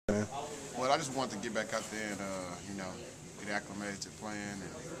just wanted to get back out there and, get acclimated to playing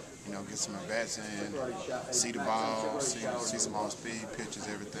and, get some at-bats in, see the ball, see some off-speed pitches,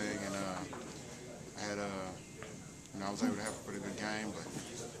 everything. And I had, I was able to have a pretty good game, but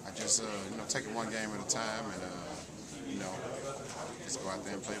I just, take it one game at a time and, just go out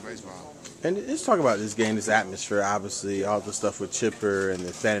there and play baseball. And let's talk about this game, this atmosphere, obviously, all the stuff with Chipper and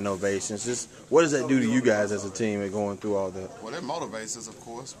the standing ovations. Just what does that do to you guys as a team and going through all that? Well, it motivates us, of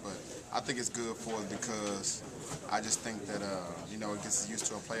course, but I think it's good for us because I just think that, it gets us used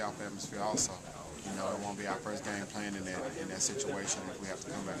to a playoff atmosphere also. It won't be our first game playing in that situation. If we have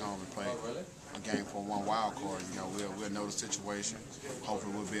to come back home and play a game for one wild card, we'll know the situation.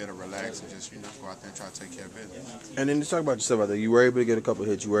 Hopefully we'll be able to relax and just, go out there and try to take care of business. And then just talk about yourself out there. You were able to get a couple of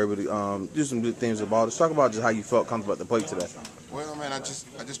hits. You were able to do some good things with the ball. Just talk about just how you felt comfortable at the plate today. Well, man, I just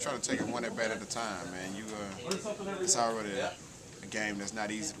try to take it one at bat at a time, man. It's already a game that's not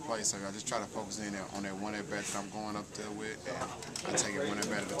easy to play, so I just try to focus in on that one at bat that I'm going up there with, and I take it one at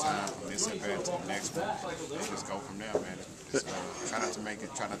bat at a time from this at bat to the next one, and just go from there, man. Just, try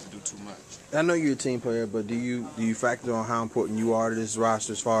not to do too much. I know you're a team player, but do you factor on how important you are to this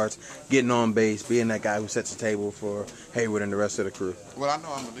roster as far as getting on base, being that guy who sets the table for Hayward and the rest of the crew? Well, I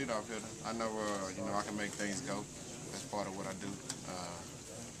know I'm a leadoff hitter. I know, I can make things go. That's part of what I do.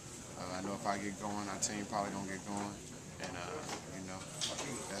 I know if I get going, our team probably gonna get going, and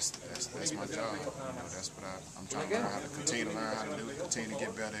that's my job. That's what I'm trying to learn how to continue to learn how to do, continue to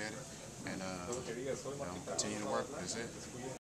get better at it, and continue to work. That's it.